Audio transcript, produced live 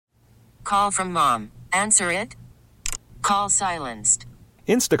Call from mom. Answer it. Call silenced.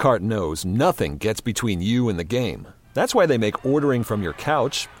 Instacart knows nothing gets between you and the game. That's why they make ordering from your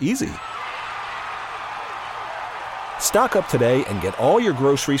couch easy. Stock up today and get all your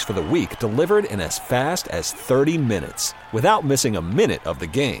groceries for the week delivered in as fast as 30 minutes without missing a minute of the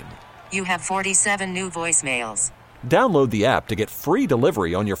game. You have 47 new voicemails. Download the app to get free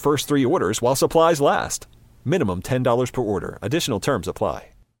delivery on your first 3 orders while supplies last. Minimum $10 per order. Additional terms apply.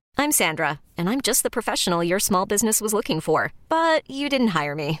 I'm Sandra, and I'm just the professional your small business was looking for. But you didn't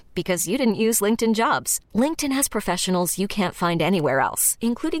hire me because you didn't use LinkedIn Jobs. LinkedIn has professionals you can't find anywhere else,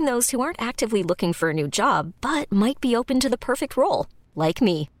 including those who aren't actively looking for a new job, but might be open to the perfect role, like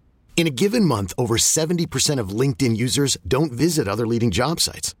me. In a given month, over 70% of LinkedIn users don't visit other leading job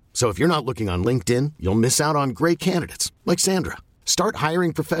sites. So if you're not looking on LinkedIn, you'll miss out on great candidates like Sandra. Start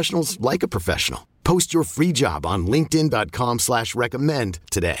hiring professionals like a professional. Post your free job on linkedin.com/recommend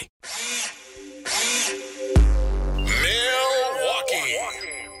today. Milwaukee,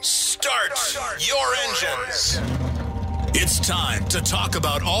 start your engines. It's time to talk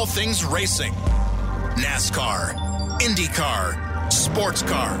about all things racing. NASCAR, IndyCar, sports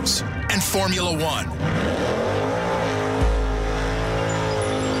cars, and Formula One.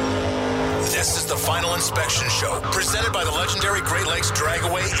 This is the Final Inspection Show, presented by the legendary Great Lakes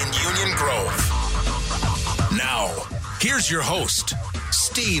Dragaway in Union Grove. Now, here's your host,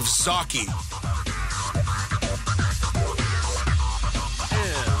 Steve Zocchi.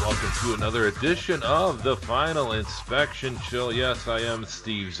 And welcome to another edition of the Final Inspection Show. Yes, I am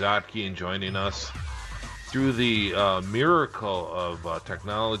Steve Zotke, and joining us through the miracle of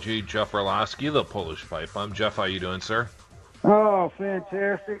technology, Jeff Orlowski, the Polish Pipe. Jeff. How you doing, sir? Oh,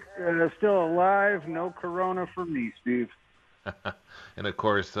 fantastic. Still alive. No corona for me, Steve. And, of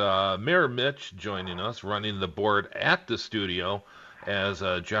course, Mayor Mitch joining us, running the board at the studio, as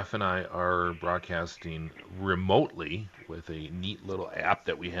Jeff and I are broadcasting remotely with a neat little app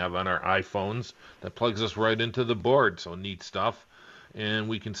that we have on our iPhones that plugs us right into the board. So neat stuff. And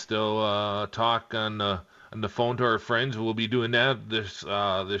we can still talk on the phone to our friends. We'll be doing that this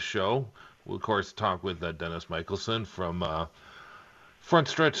show. We'll, of course, talk with Dennis Michelson from Front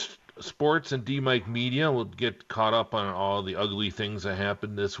Stretch Sports and D-Mike Media. We'll get caught up on all the ugly things that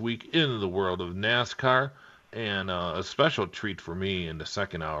happened this week in the world of NASCAR. And a special treat for me in the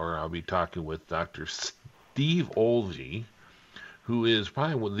second hour, I'll be talking with Dr. Steve Olvey, who is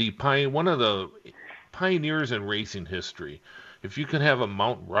probably one of the pioneers in racing history. If you could have a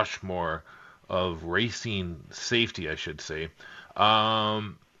Mount Rushmore of racing safety, I should say,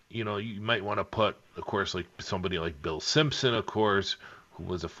 you might want to put, of course, like somebody like Bill Simpson, of course, who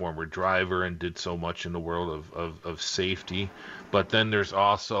was a former driver and did so much in the world of safety. But then there's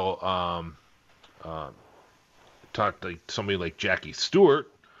also somebody like Jackie Stewart,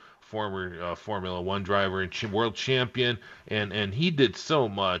 former Formula One driver and world champion, and he did so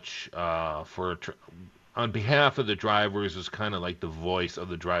much on behalf of the drivers, was kind of like the voice of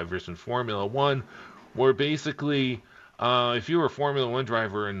the drivers in Formula One, where basically, if you were a Formula One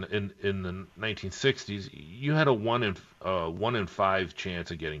driver in the 1960s, you had a 1 in 5 chance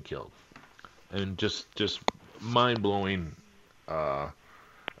of getting killed, and just mind-blowing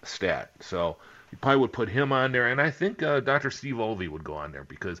stat. So you probably would put him on there, and I think Dr. Steve Olvey would go on there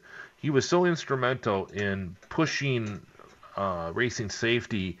because he was so instrumental in pushing racing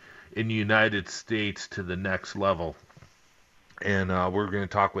safety in the United States to the next level. And we're going to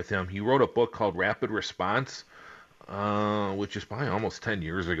talk with him. He wrote a book called Rapid Response, which is probably almost 10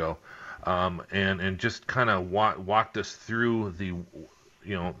 years ago, and just kind of walked us through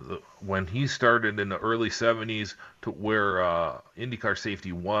when he started in the early 70s to where IndyCar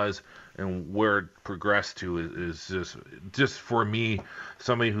safety was and where it progressed to is just for me,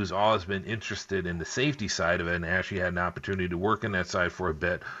 somebody who's always been interested in the safety side of it and actually had an opportunity to work in that side for a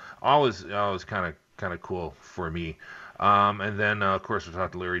bit. Always kind of cool for me. And then, of course, we'll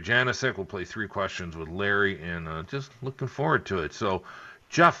talk to Larry Janicek. We'll play 3 questions with Larry, and just looking forward to it. So,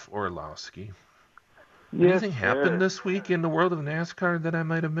 Jeff Orlowski, anything happened this week in the world of NASCAR that I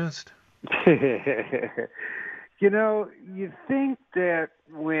might have missed? You think that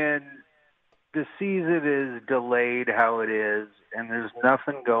when the season is delayed how it is, and there's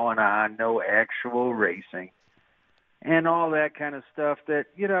nothing going on, no actual racing, and all that kind of stuff, that,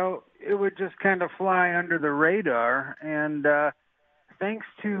 it would just kind of fly under the radar. And thanks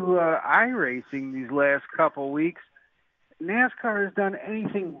to iRacing these last couple weeks, NASCAR has done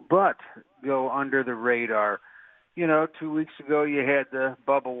anything but go under the radar. 2 weeks ago you had the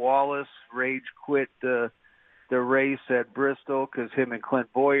Bubba Wallace rage quit the race at Bristol because him and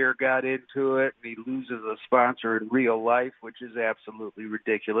Clint Boyer got into it, and he loses a sponsor in real life, which is absolutely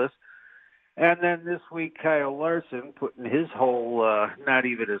ridiculous. And then this week, Kyle Larson putting his whole, not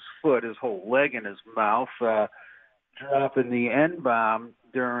even his foot, his whole leg in his mouth, dropping the N-bomb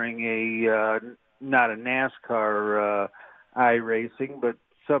during not a NASCAR iRacing, but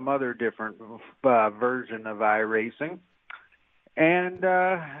some other different version of iRacing. And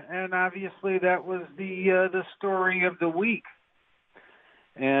obviously that was the story of the week.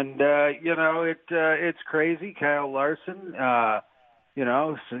 And, it's crazy. Kyle Larson, so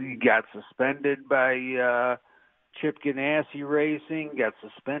he got suspended by Chip Ganassi Racing, got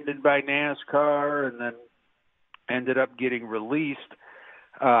suspended by NASCAR, and then ended up getting released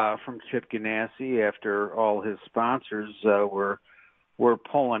from Chip Ganassi after all his sponsors were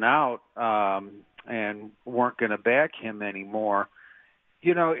pulling out and weren't going to back him anymore.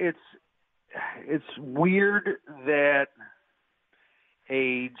 It's weird that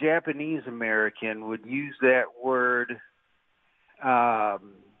a Japanese American would use that word.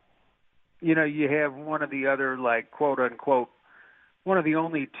 You have one of the other, like, quote unquote, one of the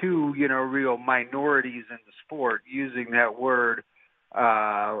only two, real minorities in the sport using that word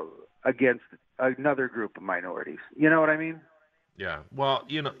against another group of minorities. You know what I mean? Yeah. Well,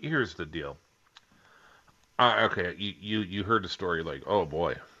 here's the deal. Okay, you heard the story, like, oh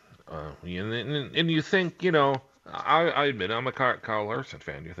boy, and you think, I admit I'm a Kyle Larson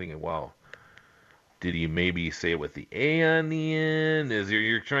fan. You're thinking, well, did he maybe say it with the A on the end?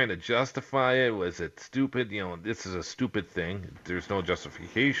 You're trying to justify it? Was it stupid? This is a stupid thing. There's no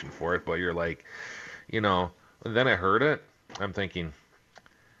justification for it, but you're like, then I heard it. I'm thinking,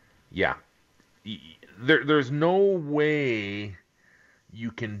 yeah, there's no way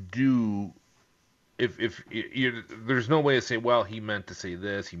you can do, if there's no way to say, well, he meant to say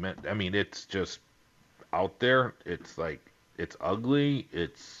this, it's just out there. It's like, it's ugly.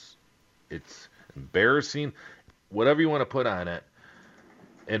 It's embarrassing, whatever you want to put on it,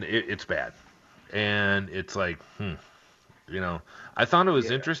 and it's bad. And it's like, I thought it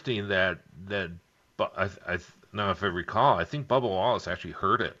was interesting that I now, if I recall, I think Bubba Wallace actually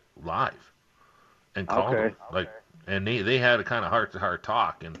heard it live and called him, and they had a kind of heart-to-heart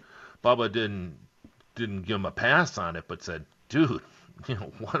talk, and Bubba didn't give him a pass on it, but said, dude,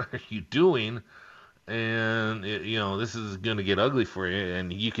 what are you doing? And this is gonna get ugly for you,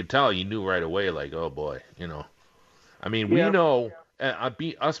 and you could tell, you knew right away, like, oh boy, we know,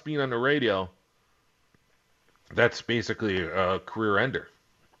 us being on the radio, that's basically a career ender.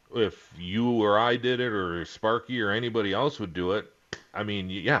 If you or I did it, or Sparky or anybody else would do it,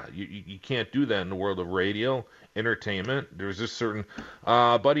 you can't do that in the world of radio entertainment. There's this certain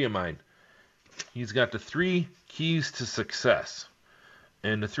buddy of mine. He's got the 3 keys to success.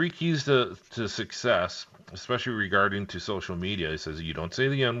 And the 3 keys to success, especially regarding to social media, he says, you don't say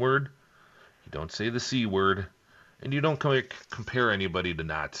the N-word, you don't say the C-word, and you don't compare anybody to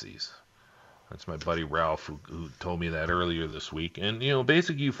Nazis. That's my buddy Ralph who told me that earlier this week. And,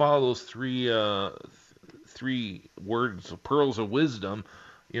 basically you follow those 3 words, pearls of wisdom,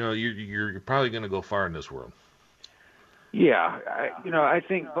 you're probably going to go far in this world. Yeah, I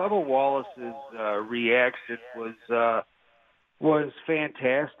think Bubba Wallace's reaction was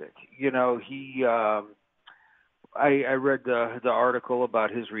fantastic. He I read the article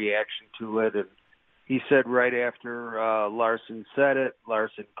about his reaction to it, and he said right after Larson said it,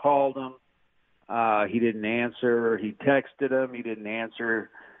 Larson called him. He didn't answer. He texted him. He didn't answer.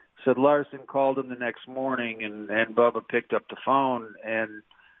 Said Larson called him the next morning, and Bubba picked up the phone and,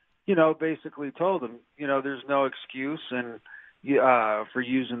 basically told him, there's no excuse and for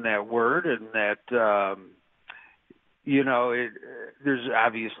using that word, and that there's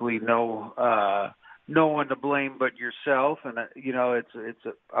obviously no one to blame but yourself, and it's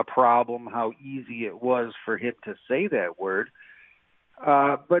a problem how easy it was for him to say that word.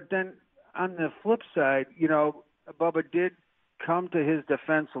 But then on the flip side, Bubba did come to his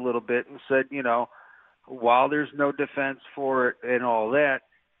defense a little bit and said, while there's no defense for it and all that,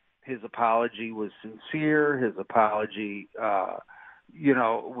 his apology was sincere. His apology,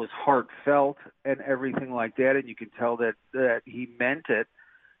 was heartfelt and everything like that. And you can tell that he meant it,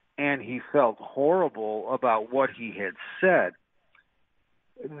 and he felt horrible about what he had said.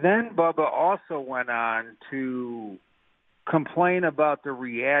 Then Bubba also went on to complain about the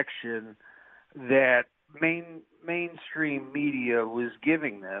reaction that mainstream media was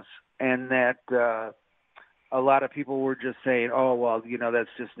giving this, and that a lot of people were just saying, oh, well, that's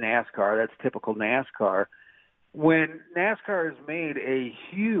just NASCAR. That's typical NASCAR. When NASCAR has made a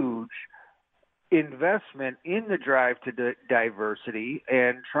huge investment in the drive to diversity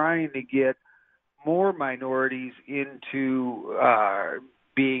and trying to get more minorities into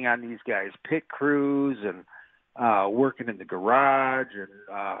being on these guys' pit crews and working in the garage, and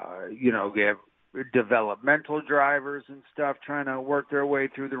they have developmental drivers and stuff trying to work their way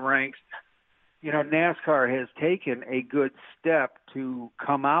through the ranks. NASCAR has taken a good step to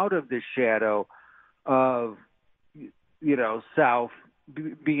come out of the shadow of, South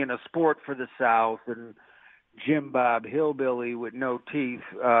being a sport for the South, and Jim Bob Hillbilly with no teeth,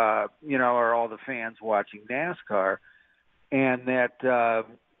 are all the fans watching NASCAR. And that a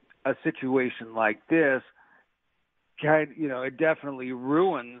situation like this it definitely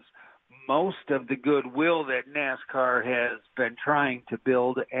ruins most of the goodwill that NASCAR has been trying to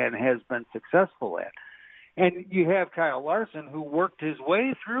build and has been successful at. And you have Kyle Larson, who worked his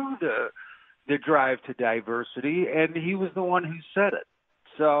way through the drive to diversity, and he was the one who said it.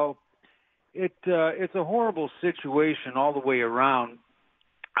 So it's a horrible situation all the way around.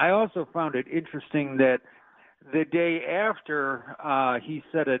 I also found it interesting that the day after he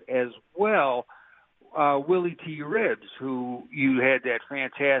said it as well, Willie T. Ribbs, who you had that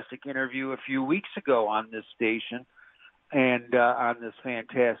fantastic interview a few weeks ago on this station and on this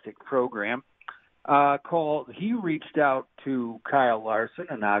fantastic program, he reached out to Kyle Larson,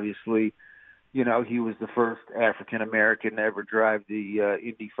 and obviously, he was the first African-American to ever drive the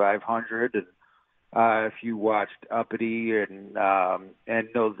Indy 500. And if you watched Uppity and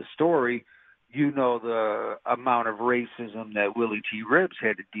know the story, the amount of racism that Willie T. Ribbs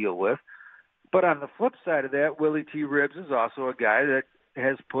had to deal with. But on the flip side of that, Willie T. Ribbs is also a guy that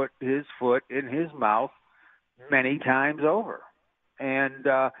has put his foot in his mouth many times over. And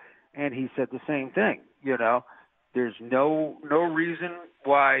he said the same thing, There's no reason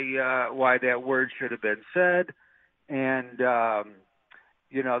why that word should have been said, and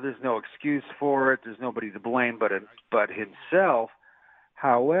there's no excuse for it. There's nobody to blame but himself.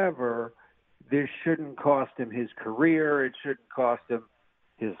 However, this shouldn't cost him his career. It shouldn't cost him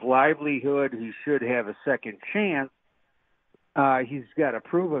his livelihood. He should have a second chance. He's got to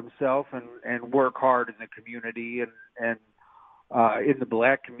prove himself and work hard in the community and in the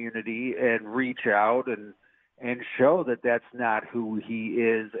black community, and reach out and show that that's not who he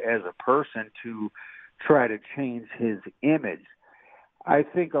is as a person, to try to change his image. I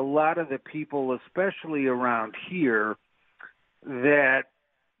think a lot of the people, especially around here, that,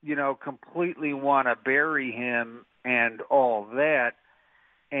 completely want to bury him and all that,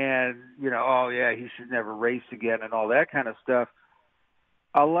 and, oh yeah, he should never race again and all that kind of stuff.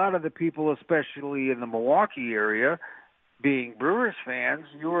 A lot of the people, especially in the Milwaukee area, being Brewers fans,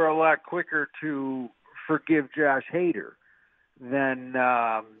 you were a lot quicker to forgive Josh Hader than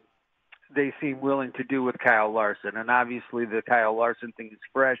they seem willing to do with Kyle Larson. And obviously the Kyle Larson thing is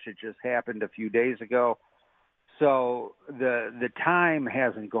fresh. It just happened a few days ago. So the time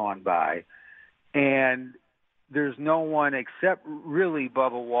hasn't gone by. And there's no one except really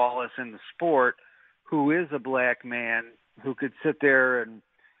Bubba Wallace in the sport who is a black man who could sit there and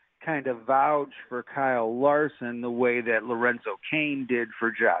kind of vouch for Kyle Larson the way that Lorenzo Cain did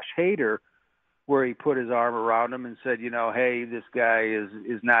for Josh Hader, where he put his arm around him and said, hey, this guy is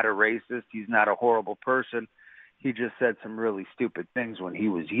not a racist. He's not a horrible person. He just said some really stupid things when he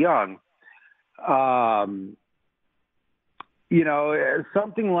was young.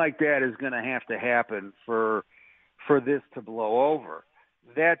 Something like that is going to have to happen for this to blow over.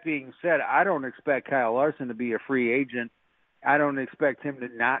 That being said, I don't expect Kyle Larson to be a free agent. I don't expect him to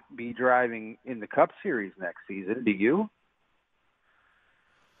not be driving in the Cup Series next season. Do you?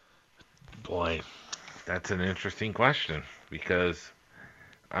 Boy, that's an interesting question, because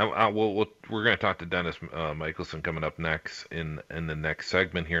we're going to talk to Dennis Michelson coming up next in the next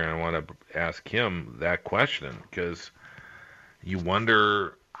segment here, and I want to ask him that question, because you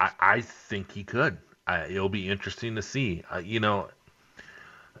wonder. I think he could. It'll be interesting to see. Right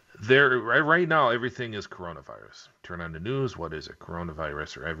now everything is coronavirus. Turn on the news. What is it?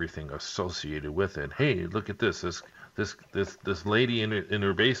 Coronavirus, or everything associated with it. Hey, look at this. This lady in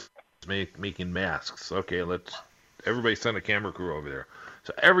her base making masks. Okay, everybody send a camera crew over there.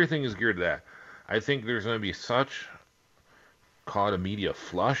 So everything is geared to that. I think there's going to be such, call it a media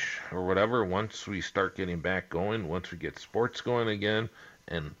flush or whatever, once we start getting back going, once we get sports going again.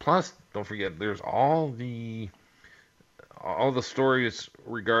 And plus, don't forget, there's all the stories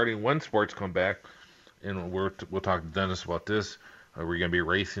regarding when sports come back, and we'll talk to Dennis about this. Are we going to be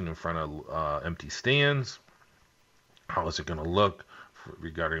racing in front of empty stands? How is it going to look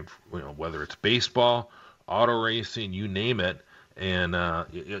regarding whether it's baseball, auto racing, you name it? And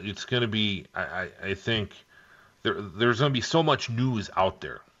it's going to be, I think, there's going to be so much news out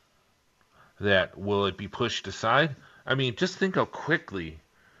there that will it be pushed aside? I mean, just think how quickly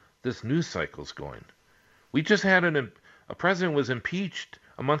this news cycle's going. We just had a president was impeached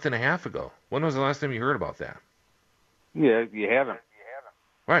a month and a half ago. When was the last time you heard about that? Yeah, you haven't.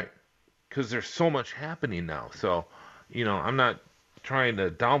 Right. Because there's so much happening now. So, I'm not trying to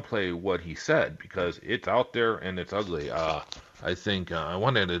downplay what he said because it's out there and it's ugly. I think I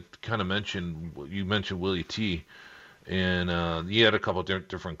wanted to kind of mention, you mentioned Willie T, and he had a couple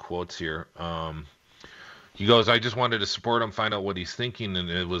different quotes here. He goes, I just wanted to support him, find out what he's thinking, and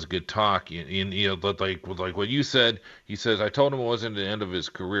it was good talk. And like what you said, he says, I told him it wasn't the end of his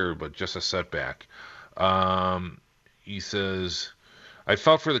career, but just a setback. He says, I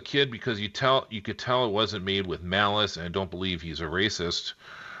felt for the kid because you could tell it wasn't made with malice, and I don't believe he's a racist,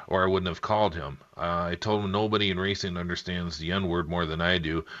 or I wouldn't have called him. I told him nobody in racing understands the N-word more than I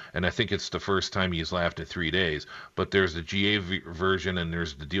do, and I think it's the first time he's laughed in 3 days. But there's the GA version and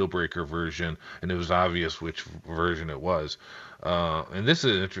there's the deal breaker version, and it was obvious which version it was. And this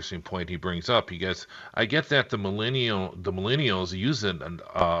is an interesting point he brings up. He gets, I get that the millennials use it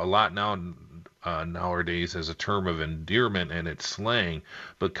a lot now. Nowadays as a term of endearment and it's slang,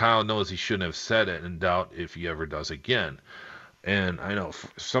 but Kyle knows he shouldn't have said it and doubt if he ever does again. And I know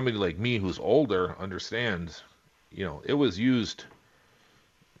somebody like me who's older understands, it was used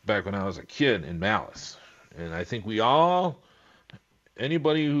back when I was a kid in malice. And I think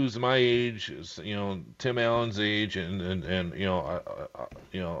anybody who's my age, Tim Allen's age and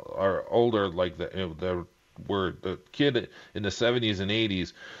are older, like that were the kid in the 70s and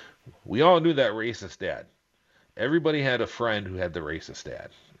 80s, we all knew that racist dad. Everybody had a friend who had the racist dad.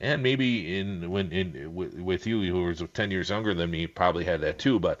 And maybe with you, who was 10 years younger than me, probably had that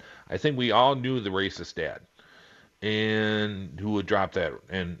too. But I think we all knew the racist dad, and who would drop that,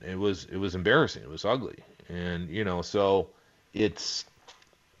 and it was embarrassing. It was ugly, and so it's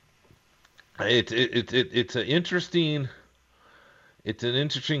an interesting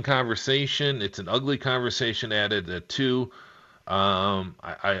conversation. It's an ugly conversation added too.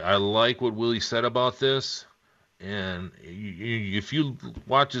 I like what Willie said about this. And if you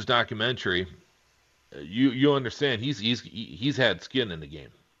watch his documentary, you understand he's had skin in the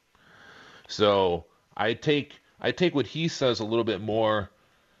game. So I take what he says a little bit more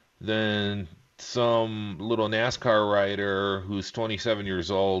than some little NASCAR rider who's 27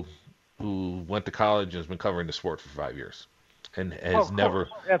 years old who went to college and has been covering the sport for 5 years and has never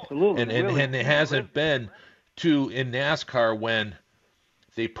absolutely and it hasn't been in NASCAR when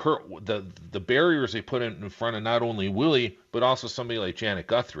the barriers they put in front of not only Willie, but also somebody like Janet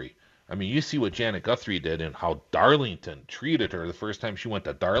Guthrie. I mean, you see what Janet Guthrie did and how Darlington treated her the first time she went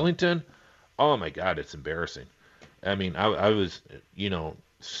to Darlington. Oh my God, it's embarrassing. I mean, I was,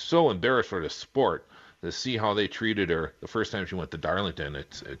 so embarrassed for the sport to see how they treated her the first time she went to Darlington.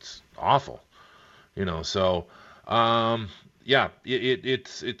 It's awful, so, yeah,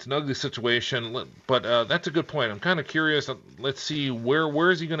 it's an ugly situation, but that's a good point. I'm kind of curious. Let's see where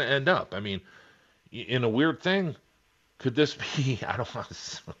is he going to end up? I mean, in a weird thing, could this be? I don't know.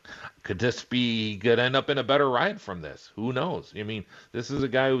 Could this be going to end up in a better ride from this? Who knows? I mean, this is a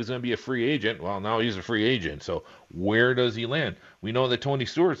guy who's going to be a free agent. Well, now he's a free agent. So where does he land? We know that Tony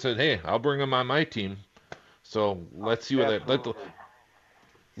Stewart said, "Hey, I'll bring him on my team." So let's see what that.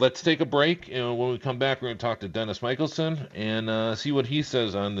 Let's take a break, and when we come back, we're going to talk to Dennis Michelson and see what he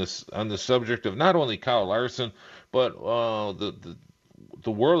says on the subject of not only Kyle Larson, but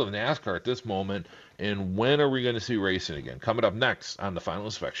the world of NASCAR at this moment, and when are we going to see racing again? Coming up next on the Final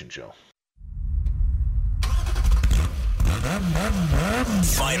Inspection Show.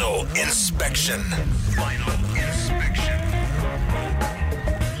 Final Inspection.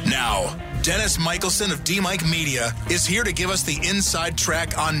 Now, Dennis Michelson of D-Mike Media is here to give us the inside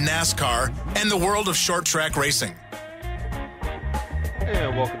track on NASCAR and the world of short track racing.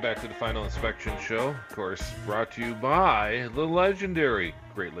 And welcome back to the Final Inspection Show. Of course, brought to you by the legendary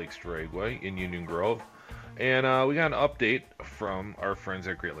Great Lakes Dragway in Union Grove. And we got an update from our friends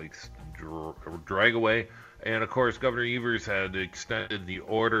at Great Lakes Dragway. And of course, Governor Evers had extended the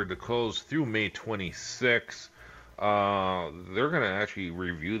order to close through May 26th. They're going to actually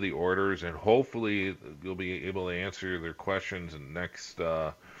review the orders, and hopefully you'll be able to answer their questions next,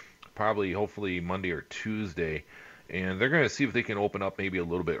 hopefully Monday or Tuesday. And they're going to see if they can open up maybe a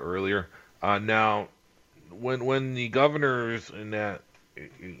little bit earlier. Now, when the governors in that,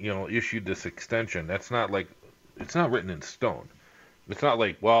 issued this extension, it's not written in stone. It's not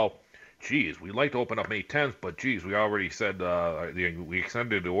like, well, geez, we'd like to open up May 10th, but geez, we already said we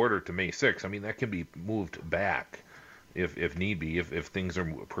extended the order to May 6th. I mean, that can be moved back if need be, if things are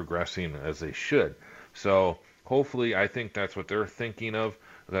progressing as they should. So hopefully, I think that's what they're thinking of,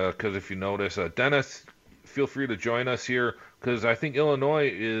 because if you notice, Dennis, feel free to join us here, because I think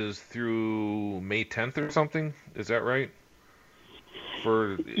Illinois is through May 10th or something. Is that right?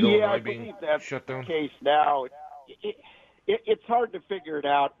 For Illinois being that's shut down? the case now. it's hard to figure it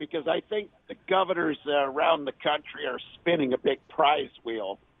out because I think the governors around the country are spinning a big prize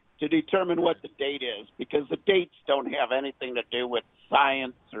wheel to determine what the date is, because the dates don't have anything to do with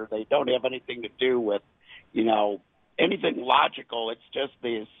science, or they don't have anything to do with, anything logical. It's just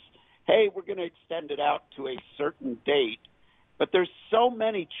this, hey, we're going to extend it out to a certain date. But there's so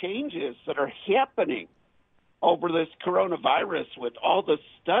many changes that are happening over this coronavirus with all the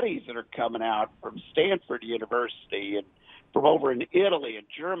studies that are coming out from Stanford University and from over in Italy and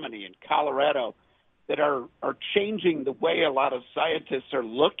Germany and Colorado that are changing the way a lot of scientists are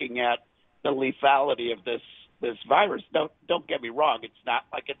looking at the lethality of this virus. Don't get me wrong. It's not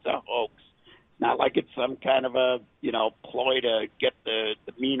like it's a hoax. It's not like it's some kind of a, ploy to get the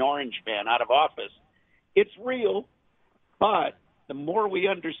mean orange man out of office. It's real, but the more we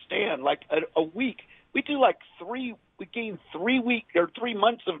understand, like a week, we do like we gain 3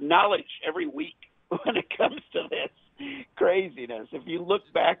 months of knowledge every week when it comes to this craziness. If you look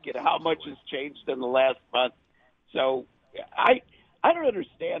back at how much has changed in the last month. So I don't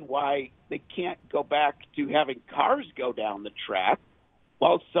understand why they can't go back to having cars go down the track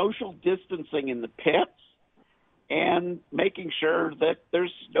while social distancing in the pits and making sure that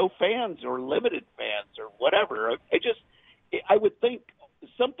there's no fans or limited fans or whatever. I would think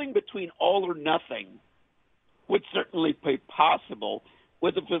something between all or nothing would certainly be possible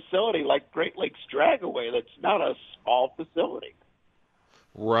with a facility like Great Lakes Dragaway that's not a small facility.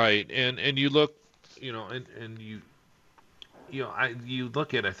 Right, and you look, and you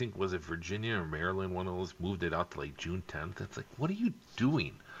look at, I think, was it Virginia or Maryland, one of those moved it out to like June 10th. It's like, what are you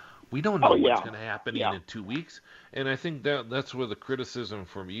doing? We don't know what's going to happen in 2 weeks. And I think that's where the criticism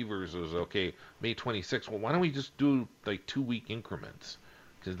from Evers is, okay, May 26th, well, why don't we just do like 2-week increments?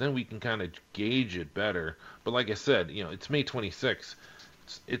 Because then we can kind of gauge it better. But like I said, it's May 26th.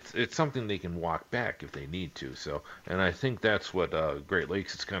 It's something they can walk back if they need to. So, and I think that's what Great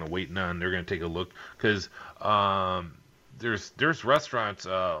Lakes is kind of waiting on. They're going to take a look because there's restaurants.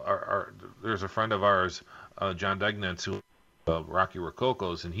 There's a friend of ours, John Degnitz, who Rocky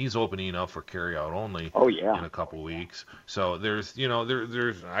Rococo's, and he's opening up for carryout only. In a couple weeks. So there's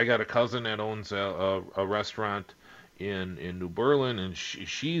I got a cousin that owns a restaurant in New Berlin, and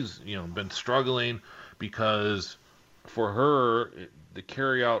she's been struggling because for her the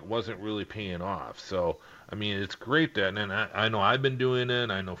carryout wasn't really paying off. So I mean, it's great that, and I know I've been doing it,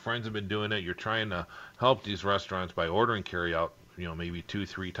 I know friends have been doing it. You're trying to help these restaurants by ordering carryout, maybe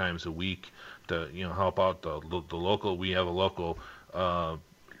 2-3 times a week to help out the local. We have a local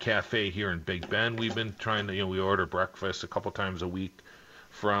cafe here in Big Bend. We've been trying to we order breakfast a couple times a week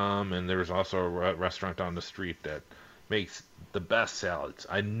from, and there's also a restaurant down the street that makes the best salads.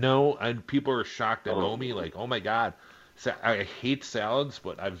 I know, and people are shocked to know me, like, oh my God, I hate salads,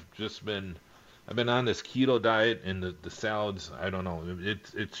 but I've been on this keto diet, and the salads, I don't know,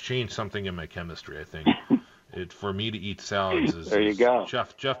 it's changed something in my chemistry, I think. For me to eat salads is, there you go.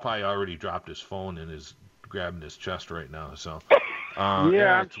 Jeff probably already dropped his phone and is grabbing his chest right now. So I'm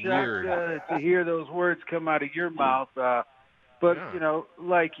it's shocked weird to hear those words come out of your mouth. But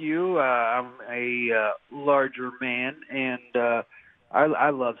like you, I'm a larger man, and I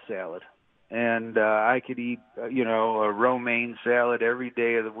love salad. And I could eat, a romaine salad every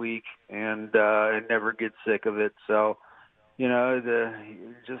day of the week, and never get sick of it. So, the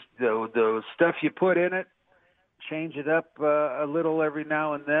stuff you put in it, change it up a little every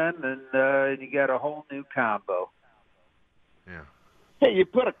now and then, and you got a whole new combo. Yeah. Hey, you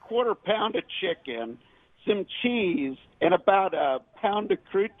put a 1/4 pound of chicken, some cheese, and about a pound of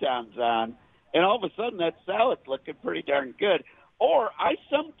croutons on, and all of a sudden that salad's looking pretty darn good. Or I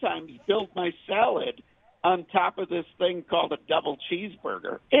sometimes build my salad on top of this thing called a double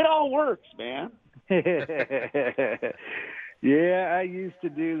cheeseburger. It all works, man. Yeah, I used to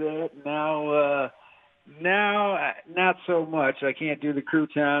do that. Now, not so much. I can't do the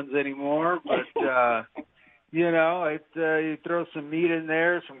croutons anymore, but you throw some meat in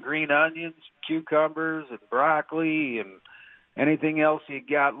there, some green onions, cucumbers, and broccoli, and anything else you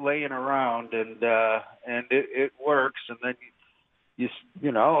got laying around, and it works. And then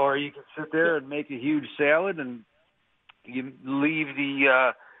or you can sit there and make a huge salad, and you leave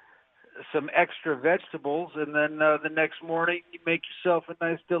some extra vegetables, and then the next morning you make yourself a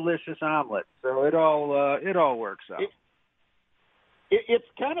nice, delicious omelet. So it all works out. It's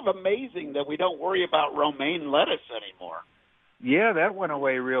kind of amazing that we don't worry about romaine lettuce anymore. Yeah, that went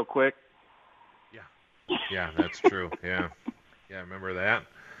away real quick. Yeah, that's true. Yeah, remember that?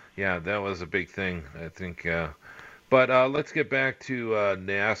 Yeah, that was a big thing, I think. But let's get back to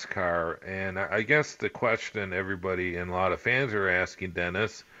NASCAR, and I guess the question everybody and a lot of fans are asking,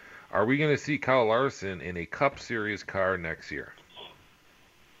 Dennis, Are we going to see Kyle Larson in a Cup Series car next year?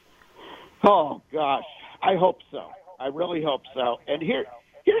 Oh, gosh. I hope so. I really hope so. And here's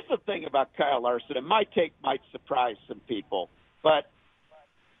the thing about Kyle Larson, and my take might surprise some people, but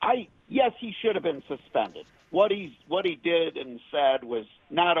yes, he should have been suspended. What he did and said was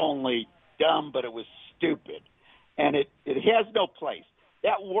not only dumb, but it was stupid. And it has no place.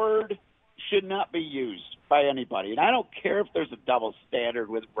 That word should not be used by anybody. And I don't care if there's a double standard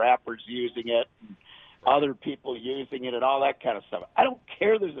with rappers using it and other people using it and all that kind of stuff. I don't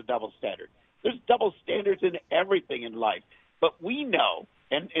care there's a double standard. There's double standards in everything in life. But we know,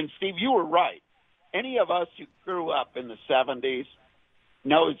 and Steve, you were right, any of us who grew up in the 70s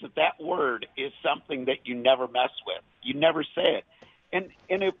knows that word is something that you never mess with. You never say it. And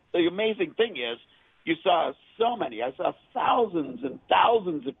the amazing thing is, I saw thousands and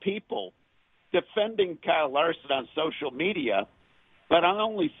thousands of people defending Kyle Larson on social media, but I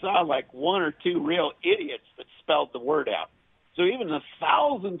only saw like one or two real idiots that spelled the word out. So even the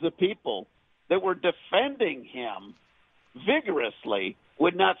thousands of people that were defending him vigorously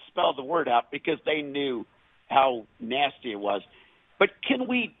would not spell the word out because they knew how nasty it was. But can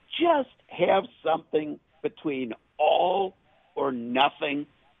we just have something between all or nothing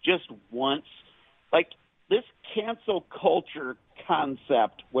just once? Like this cancel culture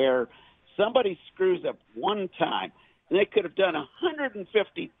concept where somebody screws up one time and they could have done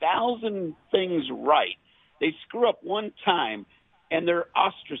 150,000 things right. They screw up one time and they're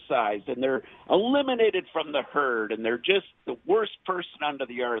ostracized and they're eliminated from the herd and they're just the worst person under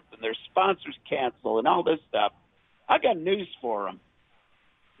the earth and their sponsors cancel and all this stuff. I got news for them.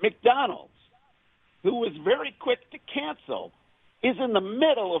 McDonald's, who was very quick to cancel, is in the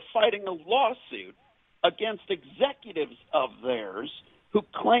middle of fighting a lawsuit against executives of theirs who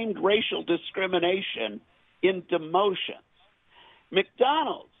claimed racial discrimination in demotions.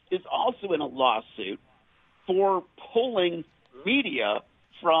 McDonald's is also in a lawsuit for pulling media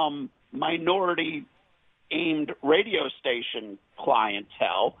from minority-aimed radio station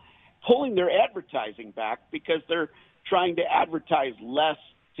clientele, pulling their advertising back because they're trying to advertise less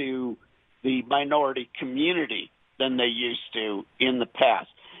to the minority community than they used to in the past.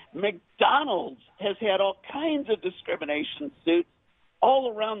 McDonald's has had all kinds of discrimination suits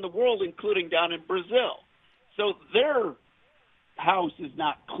all around the world, including down in Brazil. So their house is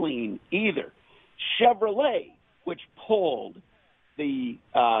not clean either. Chevrolet, which pulled the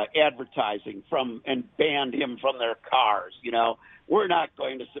advertising from and banned him from their cars, we're not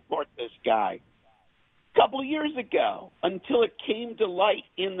going to support this guy. A couple of years ago, until it came to light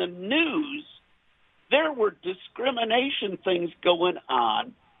in the news, there were discrimination things going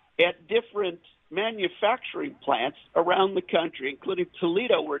on at different manufacturing plants around the country, including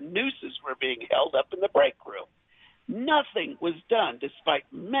Toledo, where nooses were being held up in the break room. Nothing was done, despite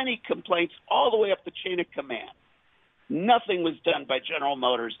many complaints all the way up the chain of command. Nothing was done by General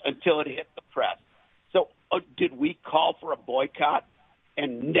Motors until it hit the press. So did we call for a boycott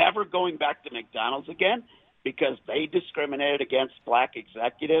and never going back to McDonald's again because they discriminated against black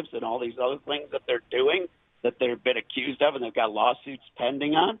executives and all these other things that they're doing that they've been accused of and they've got lawsuits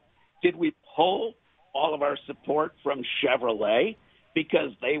pending on? Did we pull all of our support from Chevrolet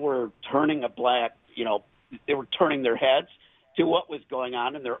because they were turning they were turning their heads to what was going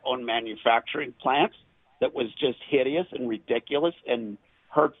on in their own manufacturing plants that was just hideous and ridiculous and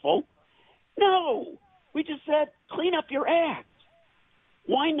hurtful? No. We just said, clean up your act.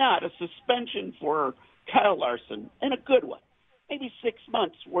 Why not a suspension for Kyle Larson, and a good one? Maybe 6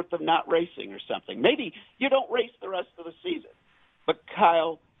 months worth of not racing or something. Maybe you don't race the rest of the season. But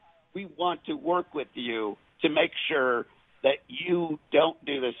Kyle, we want to work with you to make sure that you don't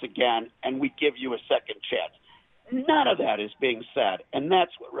do this again and we give you a second chance. None of that is being said, and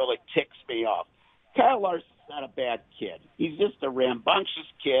that's what really ticks me off. Kyle Larson's not a bad kid. He's just a rambunctious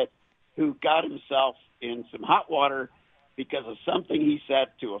kid who got himself in some hot water because of something he said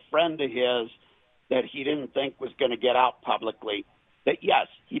to a friend of his that he didn't think was going to get out publicly. That, yes,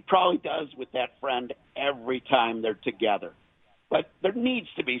 he probably does with that friend every time they're together. But there needs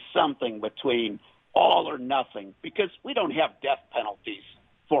to be something between all or nothing because we don't have death penalties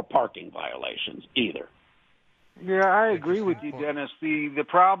for parking violations either. Yeah, I agree with you, Dennis. The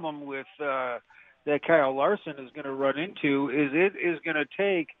problem with that Kyle Larson is going to run into is it is going to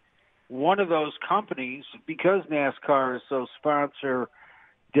take one of those companies, because NASCAR is so sponsor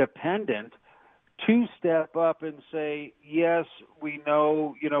dependent, to step up and say, yes, we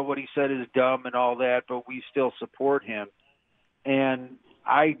know, what he said is dumb and all that, but we still support him. And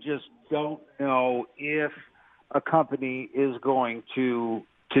I just don't know if a company is going to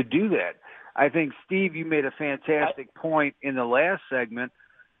do that. I think, Steve, you made a fantastic point in the last segment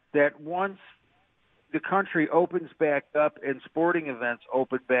that once the country opens back up and sporting events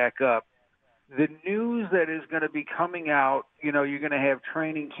open back up, the news that is going to be coming out, you're going to have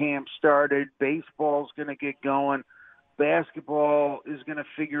training camp started, baseball's going to get going, basketball is going to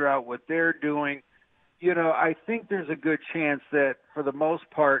figure out what they're doing. I think there's a good chance that for the most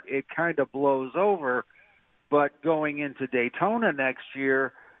part it kind of blows over, but going into Daytona next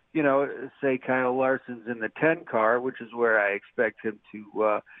year, say Kyle Larson's in the 10 car, which is where I expect him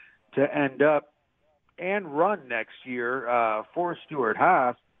to end up and run next year for Stewart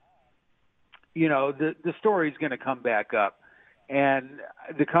Haas. The story's going to come back up, and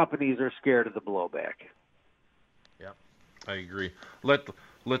the companies are scared of the blowback. Yeah, I agree.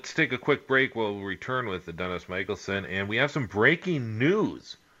 Let's take a quick break. We'll return with the Dennis Michelson, and we have some breaking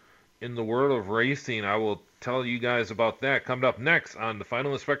news in the world of racing. I will tell you guys about that coming up next on the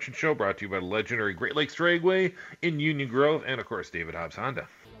Final Inspection Show, brought to you by the legendary Great Lakes Dragway in Union Grove, and of course David Hobbs Honda.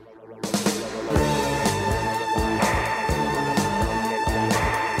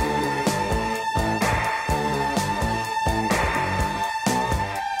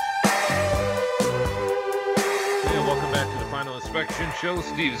 Inspection Show.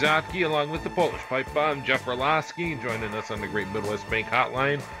 Steve Zotke along with the Polish Pipe Bomb, Jeff Orlowski, joining us on the Great Midwest Bank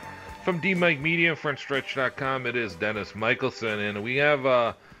Hotline. From D-Mike Media, FrenchStretch.com, it is Dennis Michelson, and we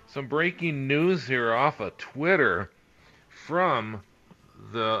have some breaking news here off of Twitter from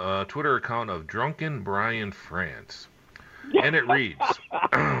the Twitter account of Drunken Brian France. And it reads,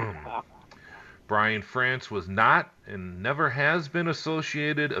 Brian France was not and never has been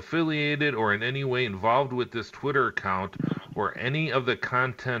associated, affiliated, or in any way involved with this Twitter account or any of the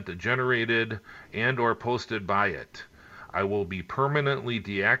content generated and or posted by it. I will be permanently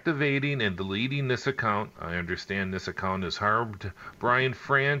deactivating and deleting this account. I understand this account has harmed Brian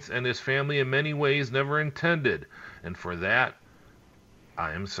France and his family in many ways never intended, and for that,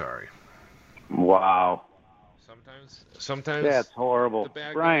 I am sorry. Wow. Sometimes that's horrible.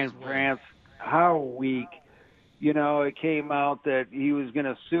 Brian France, how weak. It came out that he was going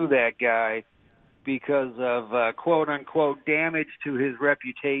to sue that guy because of quote-unquote damage to his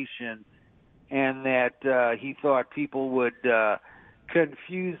reputation, and that he thought people would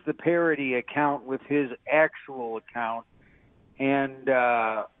confuse the parody account with his actual account. And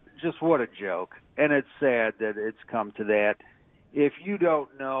just what a joke. And it's sad that it's come to that. If you don't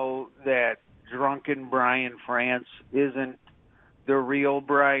know that Drunken Brian France isn't the real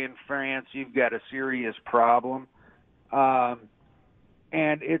Brian France, you've got a serious problem.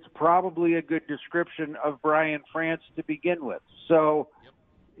 And it's probably a good description of Brian France to begin with. So,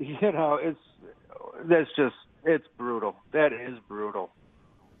 it's brutal. That is brutal.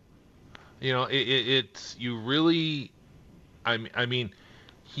 It's you really. I mean,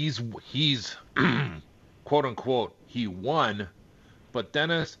 he's quote unquote he won, but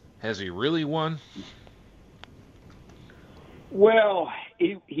Dennis, has he really won? Well,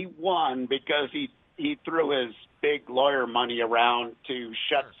 he won because he threw his big lawyer money around to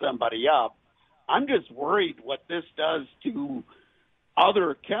shut somebody up. I'm just worried what this does to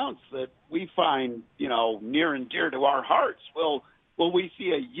other accounts that we find, near and dear to our hearts. Will we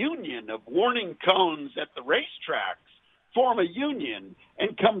see a union of warning cones at the racetracks form a union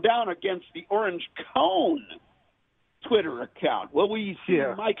and come down against the Orange Cone Twitter account? Will we see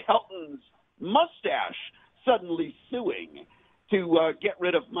Mike Helton's mustache suddenly suing to get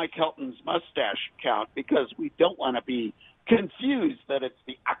rid of Mike Helton's mustache account because we don't want to be confused that it's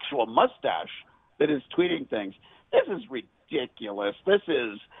the actual mustache that is tweeting things? This is ridiculous. This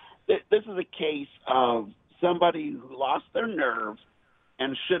is a case of somebody who lost their nerve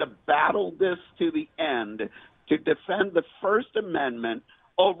and should have battled this to the end to defend the First Amendment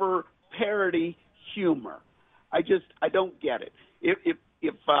over parody humor. I don't get it.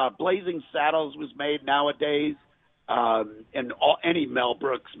 If Blazing Saddles was made nowadays, and any Mel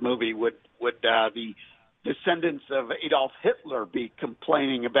Brooks movie would the descendants of Adolf Hitler be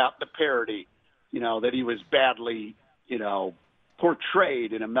complaining about the parody, that he was badly,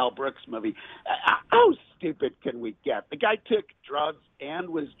 portrayed in a Mel Brooks movie. How stupid can we get? The guy took drugs and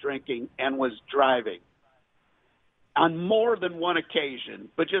was drinking and was driving on more than one occasion,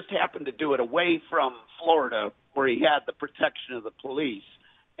 but just happened to do it away from Florida where he had the protection of the police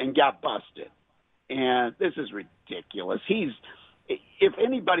and got busted. And this is ridiculous. If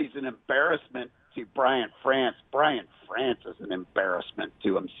anybody's an embarrassment to Brian France is an embarrassment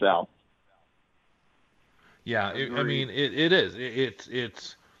to himself. Yeah, I mean, it is.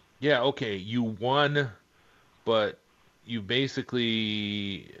 It's okay, you won, but you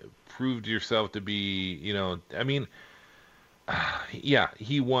basically proved yourself to be, he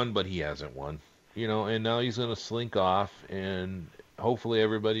won, but he hasn't won, and now he's going to slink off and hopefully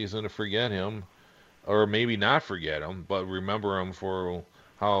everybody's going to forget him, or maybe not forget him, but remember him for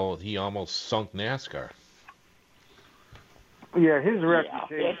how he almost sunk NASCAR. Yeah, his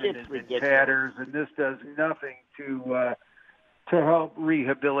reputation is in tatters, and this does nothing to help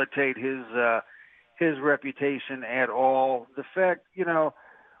rehabilitate his reputation at all. The fact,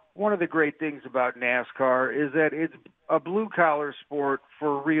 one of the great things about NASCAR is that it's a blue-collar sport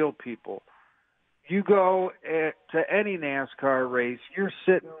for real people. You go to any NASCAR race, you're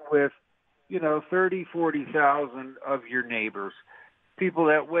sitting with, 30, 40,000 of your neighbors, people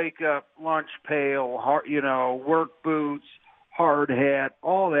that wake up, lunch pail, work boots, hard hat,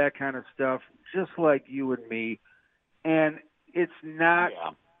 all that kind of stuff, just like you and me. And it's not,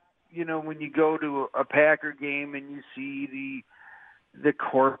 when you go to a Packer game and you see the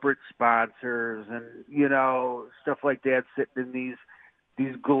corporate sponsors and, stuff like that sitting in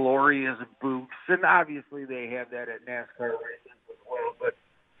these glorious booths. And obviously they have that at NASCAR races as well. But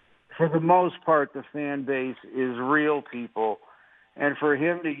for the most part, the fan base is real people. And for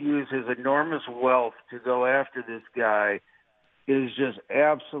him to use his enormous wealth to go after this guy is just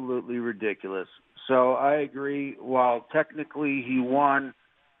absolutely ridiculous. So I agree, while technically he won,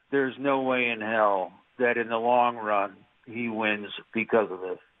 there's no way in hell that in the long run he wins because of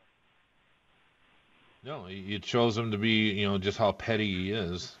this. No, it shows him to be, just how petty he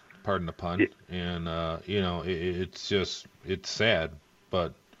is, pardon the pun. And, it's sad,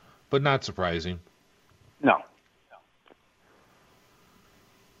 but not surprising. No.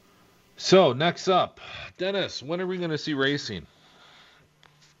 So, next up, Dennis, when are we going to see racing?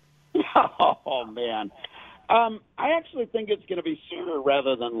 Oh, man. I actually think it's going to be sooner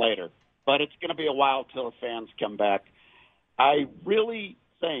rather than later, but it's going to be a while till the fans come back. I really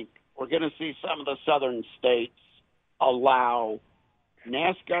think we're going to see some of the southern states allow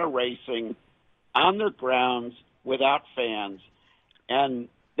NASCAR racing on their grounds without fans, and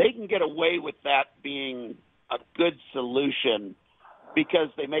they can get away with that being a good solution because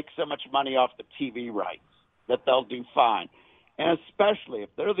they make so much money off the TV rights that they'll do fine. And especially if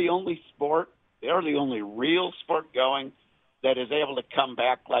they're the only sport, they're the only real sport going that is able to come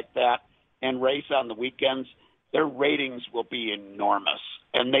back like that and race on the weekends, their ratings will be enormous.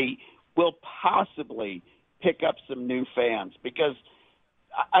 And they will possibly pick up some new fans because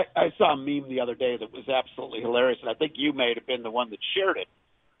I saw a meme the other day that was absolutely hilarious, and I think you may have been the one that shared it.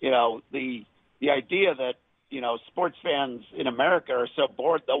 The idea that, sports fans in America are so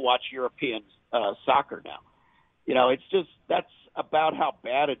bored they'll watch European soccer now. It's just that's about how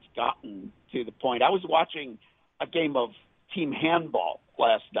bad it's gotten to the point. I was watching a game of team handball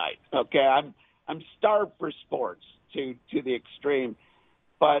last night. Okay, I'm starved for sports to the extreme,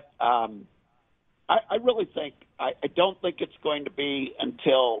 but I really think I don't think it's going to be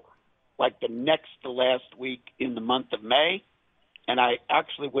until like the next to last week in the month of May, and I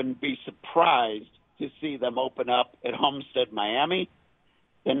actually wouldn't be surprised to see them open up at Homestead, Miami,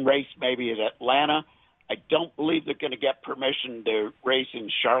 then race maybe at Atlanta. I don't believe they're going to get permission to race in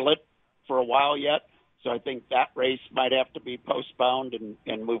Charlotte for a while yet, so I think that race might have to be postponed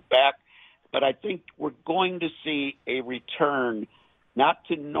and moved back. But I think we're going to see a return, not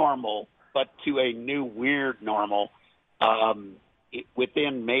to normal, but to a new weird normal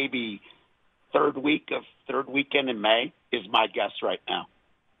within maybe third weekend in May is my guess right now.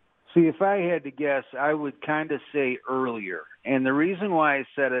 See, if I had to guess, I would kind of say earlier. And the reason why I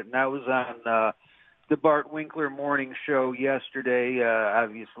said it, and I was on the Bart Winkler morning show yesterday,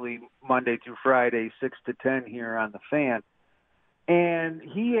 obviously Monday through Friday, 6 to 10 here on The Fan. And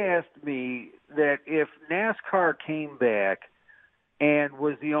he asked me that if NASCAR came back and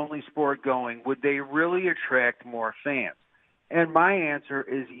was the only sport going, would they really attract more fans? And my answer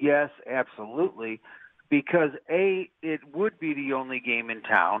is yes, absolutely, because A, it would be the only game in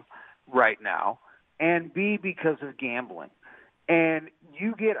town right now, and B, because of gambling. And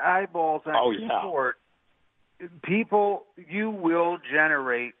you get eyeballs on your sport, people, you will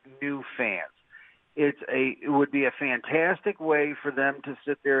generate new fans. It would be a fantastic way for them to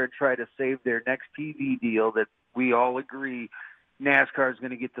sit there and try to save their next TV deal that we all agree NASCAR is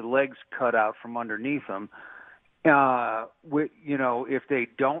going to get the legs cut out from underneath them. If they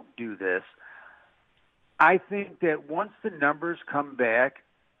don't do this, I think that once the numbers come back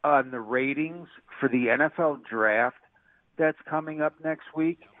on the ratings for the NFL draft that's coming up next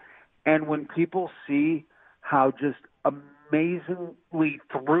week, and when people see how just amazingly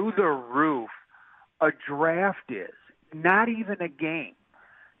through the roof a draft is, not even a game,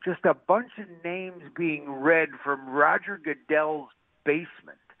 just a bunch of names being read from Roger Goodell's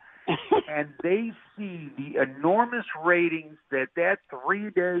basement, and they see the enormous ratings that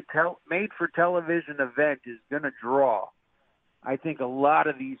 3-day made-for-television event is going to draw, I think a lot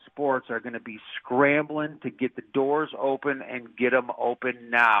of these sports are going to be scrambling to get the doors open and get them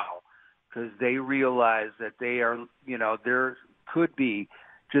open now, because they realize that they are, there could be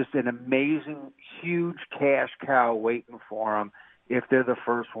just an amazing, huge cash cow waiting for them if they're the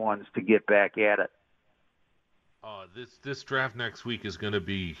first ones to get back at it. This draft next week is going to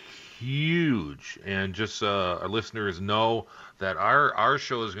be huge, and just our listeners know that our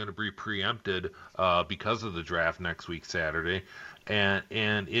show is going to be preempted because of the draft next week, Saturday, and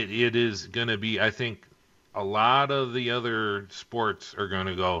it is going to be, I think, a lot of the other sports are going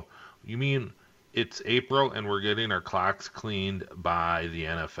to go, you mean it's April and we're getting our clocks cleaned by the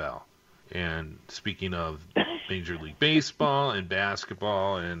NFL? And speaking of Major League Baseball and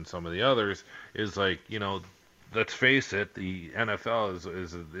basketball and some of the others, is like, let's face it, the NFL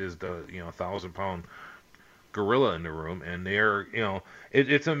is the 1,000-pound gorilla in the room, and they're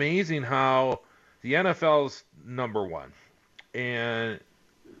it's amazing how the NFL's number one, and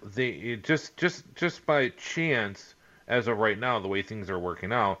they just by chance, as of right now, the way things are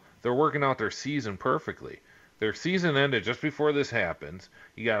working out, they're working out their season perfectly. Their season ended just before this happens.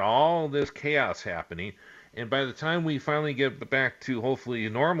 You got all this chaos happening, and by the time we finally get back to hopefully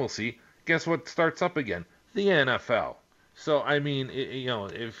normalcy, guess what starts up again? The NFL. So I mean,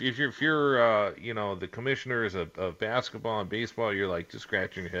 if you're the commissioners of basketball and baseball, you're like just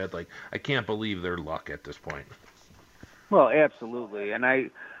scratching your head, like, I can't believe their luck at this point. Well, absolutely, and I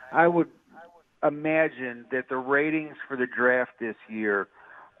would imagine that the ratings for the draft this year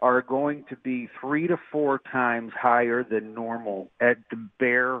are going to be 3 to 4 times higher than normal at the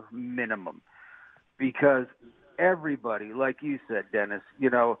bare minimum, because everybody, like you said, Dennis,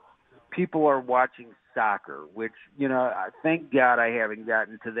 people are watching soccer, which, thank God I haven't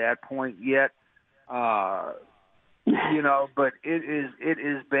gotten to that point yet. But it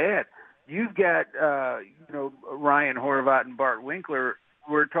is bad. You've got, Ryan Horvat and Bart Winkler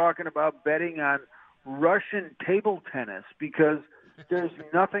were talking about betting on Russian table tennis because there's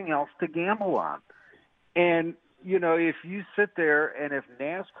nothing else to gamble on. And, if you sit there and if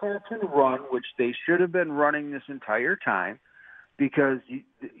NASCAR can run, which they should have been running this entire time, because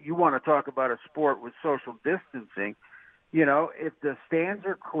you want to talk about a sport with social distancing, if the stands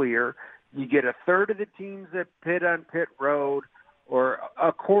are clear, you get a third of the teams that pit on pit road, or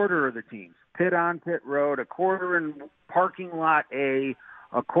a quarter of the teams pit on pit road, a quarter in parking lot A,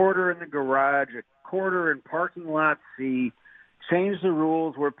 a quarter in the garage, a quarter in parking lot C. Change the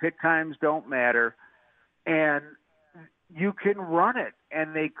rules where pit times don't matter, and you can run it.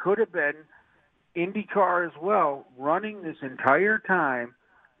 And they could have been, IndyCar as well, running this entire time,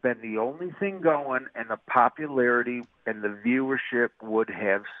 been the only thing going, and the popularity and the viewership would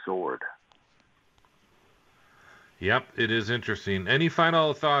have soared. Yep, it is interesting. Any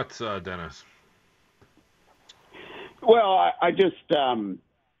final thoughts, Dennis? Well, I just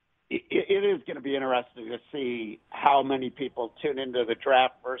it is going to be interesting to see how many people tune into the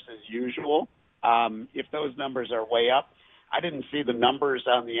draft versus usual. If those numbers are way up. I didn't see the numbers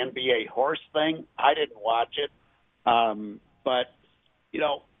on the NBA horse thing. I didn't watch it. But,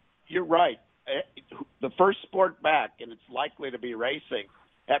 you're right. The first sport back, and it's likely to be racing.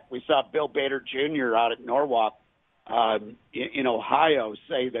 Heck, we saw Bill Bader Jr. out at Norwalk in Ohio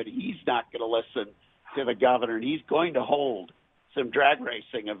say that he's not going to listen to the governor, and he's going to hold some drag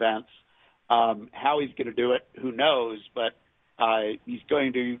racing events. How he's going to do it, who knows, but he's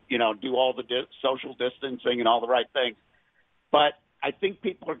going to, do all the social distancing and all the right things. But I think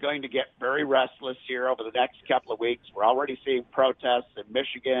people are going to get very restless here over the next couple of weeks. We're already seeing protests in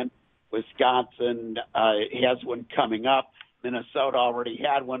Michigan, Wisconsin has one coming up. Minnesota already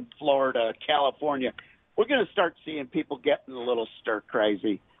had one, Florida, California. We're going to start seeing people getting a little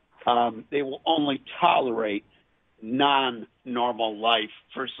stir-crazy. They will only tolerate non-normal life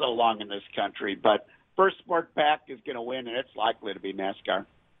for so long in this country. But first sport back is going to win, and it's likely to be NASCAR.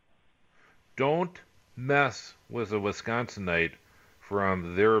 Don't mess with a Wisconsinite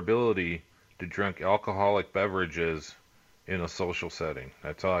from their ability to drink alcoholic beverages in a social setting.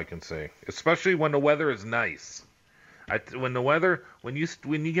 That's all I can say. Especially when the weather is nice. When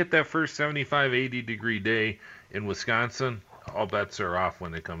you get that first 75, 80 degree day in Wisconsin, all bets are off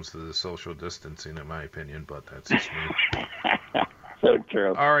when it comes to the social distancing, in my opinion. But that's just me. So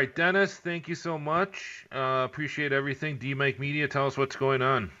true. All right, Dennis, thank you so much. Appreciate everything. D-Mike Media, tell us what's going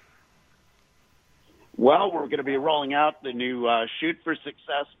on. Well, we're going to be rolling out the new Shoot for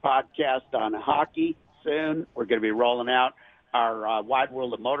Success podcast on hockey soon. We're going to be rolling out our Wide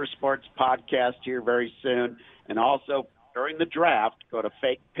World of Motorsports podcast here very soon. And also, during the draft, go to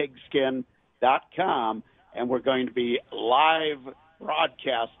fakepigskin.com, and we're going to be live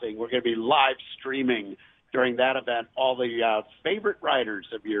broadcasting. We're going to be live streaming during that event, all the favorite riders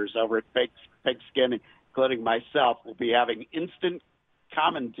of yours over at Pigskin, including myself, will be having instant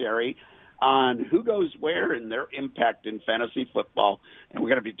commentary on who goes where and their impact in fantasy football. And we're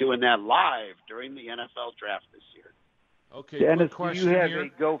going to be doing that live during the NFL draft this year. Okay, Dennis, quick question do you have here. a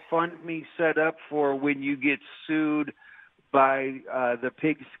GoFundMe set up for when you get sued by the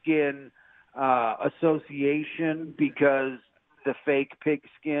Pigskin Association because the fake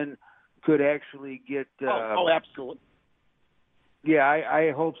pigskin could actually get... absolutely. Yeah,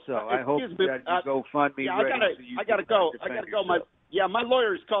 I hope so. I hope Excuse me, that you GoFundMe yeah, ready. I gotta go. My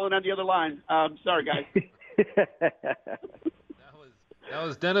lawyer is calling on the other line. Sorry, guys. That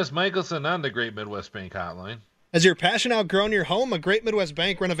was Dennis Michelson on the Great Midwest Bank Hotline. Has your passion outgrown your home? A Great Midwest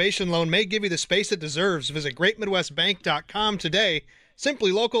Bank renovation loan may give you the space it deserves. Visit greatmidwestbank.com today.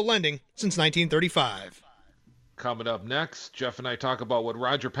 Simply local lending since 1935. Coming up next, Jeff and I talk about what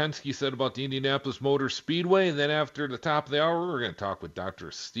Roger Penske said about the Indianapolis Motor Speedway. And then after the top of the hour, we're going to talk with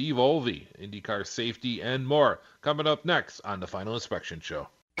Dr. Steve Olvey, IndyCar safety, and more. Coming up next on the Final Inspection Show.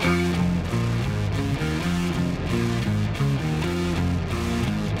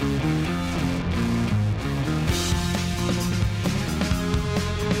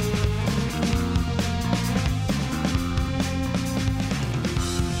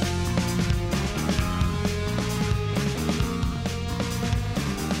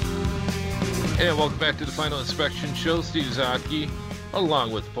 Hey, welcome back to the Final Inspection Show. Steve Zotke,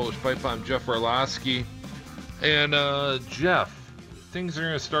 along with Post Pipe. I'm Jeff Orlowski. And Jeff, things are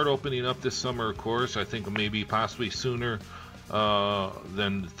going to start opening up this summer, of course. I think maybe possibly sooner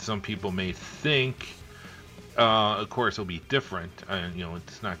than some people may think. Of course, it'll be different, and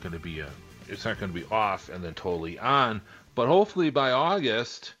it's not going to be off and then totally on. But hopefully by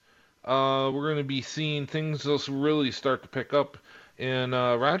August, we're going to be seeing things will really start to pick up. And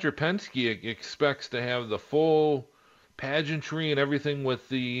Roger Penske expects to have the full pageantry and everything with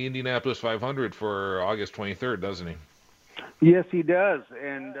the Indianapolis 500 for August 23rd, doesn't he? Yes, he does,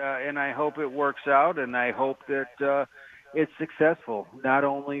 and I hope it works out, and I hope that it's successful, not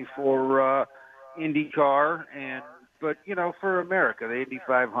only for IndyCar but for America. The Indy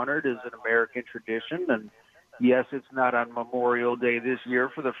 500 is an American tradition, and yes, it's not on Memorial Day this year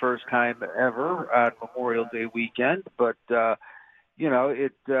for the first time ever on Memorial Day weekend, but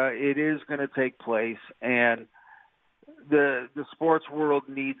it is going to take place, and the sports world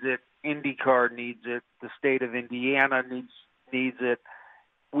needs it. IndyCar needs it. The state of Indiana needs it.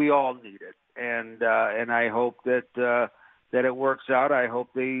 We all need it, and I hope that it works out. I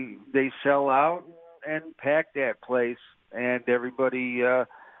hope they sell out and pack that place, and everybody has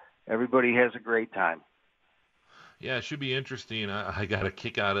a great time. Yeah, it should be interesting. I got a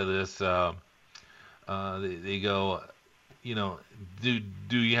kick out of this. They go,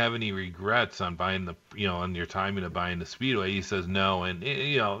 do you have any regrets on buying on your timing of buying the Speedway? He says no, and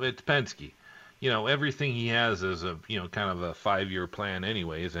it's Penske. Everything he has is a kind of a 5-year plan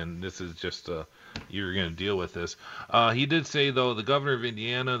anyways, and this is just you're going to deal with this. He did say though, the governor of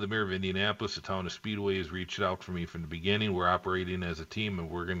Indiana, the mayor of Indianapolis, the town of Speedway has reached out for me from the beginning. We're operating as a team, and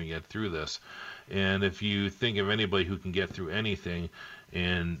we're going to get through this. And if you think of anybody who can get through anything,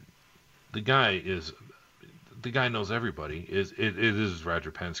 and the guy knows everybody. It is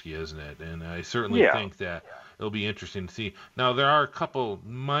Roger Penske, isn't it? And I certainly think that it'll be interesting to see. Now, there are a couple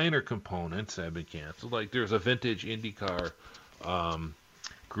minor components that have been canceled. Like there's a vintage IndyCar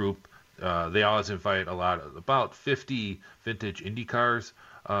group. They always invite about 50 vintage IndyCars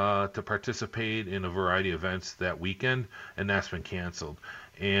to participate in a variety of events that weekend, and that's been canceled.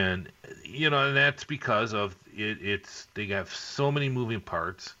 And and that's because of they have so many moving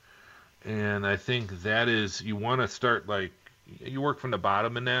parts. And I think that is, you want to start you work from the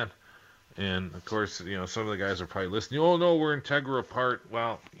bottom in that. And of course, some of the guys are probably listening. Oh no, we're integral part.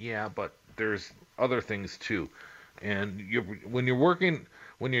 Well, yeah, but there's other things too. And when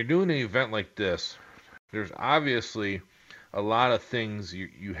you're doing an event like this, there's obviously a lot of things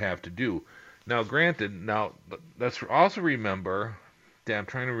you have to do. Now, granted, let's also remember that I'm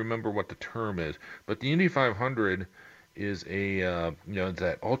trying to remember what the term is, but the Indy 500 is it's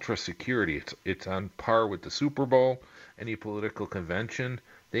that ultra security. It's on par with the Super Bowl, any political convention.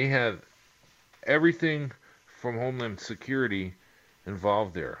 They have everything from Homeland Security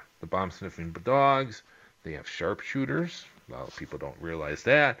involved there. The bomb sniffing dogs. They have sharpshooters. A lot of people don't realize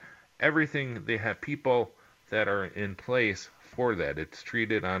that. Everything, they have people that are in place for that. It's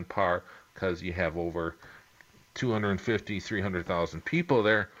treated on par because you have over 250, 300,000 people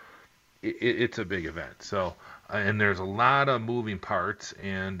there. It's a big event. So, and there's a lot of moving parts,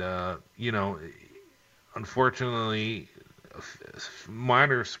 and unfortunately,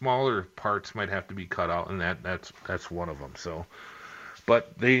 minor, smaller parts might have to be cut out, and that's one of them. So,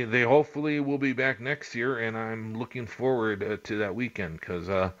 but they hopefully will be back next year, and I'm looking forward to that weekend because,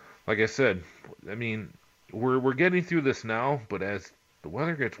 like I said, I mean, we're getting through this now, but as the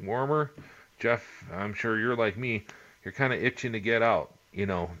weather gets warmer, Jeff, I'm sure you're like me, you're kind of itching to get out,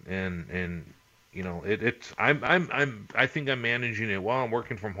 and you know, I think I'm managing it well. I'm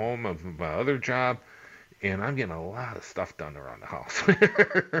working from home of my other job, and I'm getting a lot of stuff done around the house.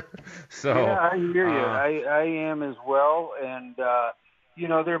 So yeah, I hear you. I am as well, and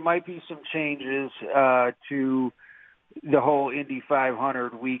there might be some changes to the whole Indy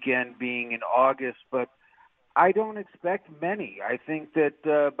 500 weekend being in August, but I don't expect many. I think that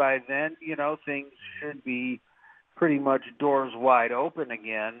by then, things should be pretty much doors wide open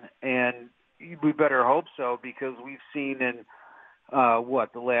again, and we better hope so, because we've seen in the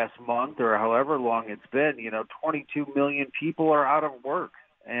last month or however long it's been, 22 million people are out of work,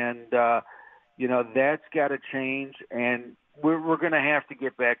 and that's got to change, and we're going to have to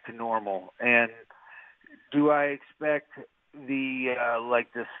get back to normal. And do I expect the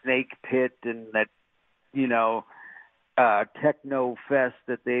snake pit and that techno fest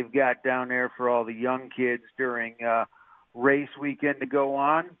that they've got down there for all the young kids during race weekend to go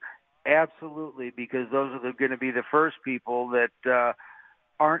on? Absolutely, because those are going to be the first people that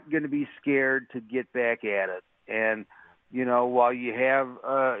aren't going to be scared to get back at it. And, while you have,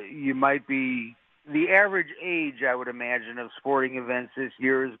 you might be, the average age, I would imagine, of sporting events this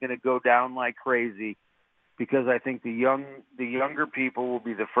year is going to go down like crazy, because I think the younger people will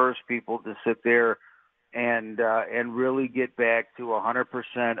be the first people to sit there and really get back to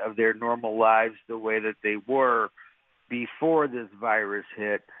 100% of their normal lives the way that they were before this virus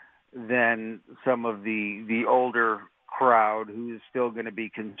hit, than some of the older crowd who is still going to be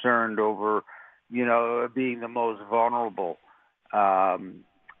concerned over, being the most vulnerable.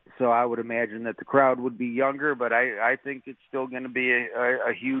 So I would imagine that the crowd would be younger, but I think it's still going to be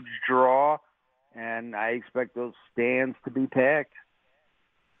a huge draw, and I expect those stands to be packed.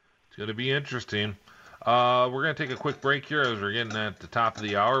 It's going to be interesting. We're going to take a quick break here as we're getting at the top of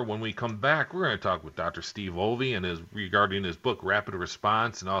the hour. When we come back, we're going to talk with Dr. Steve Olvey regarding his book, Rapid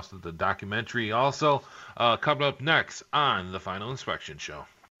Response, and also the documentary. Also, coming up next on The Final Inspection Show.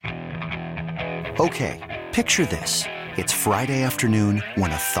 Okay, picture this. It's Friday afternoon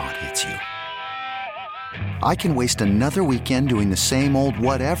when a thought hits you. I can waste another weekend doing the same old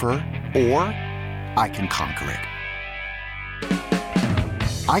whatever, or I can conquer it.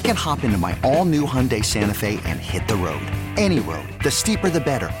 I can hop into my all-new Hyundai Santa Fe and hit the road. Any road. The steeper, the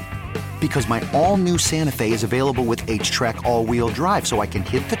better. Because my all-new Santa Fe is available with H-Track all-wheel drive, so I can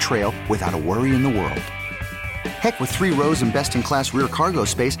hit the trail without a worry in the world. Heck, with 3 rows and best-in-class rear cargo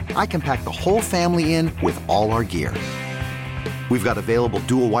space, I can pack the whole family in with all our gear. We've got available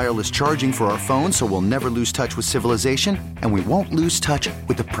dual wireless charging for our phones, so we'll never lose touch with civilization, and we won't lose touch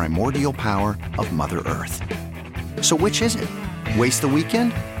with the primordial power of Mother Earth. So which is it? Waste the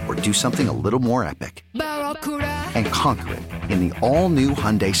weekend or do something a little more epic? And conquer it in the all-new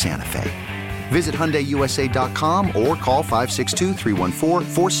Hyundai Santa Fe. Visit HyundaiUSA.com or call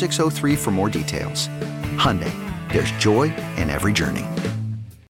 562-314-4603 for more details. Hyundai, there's joy in every journey.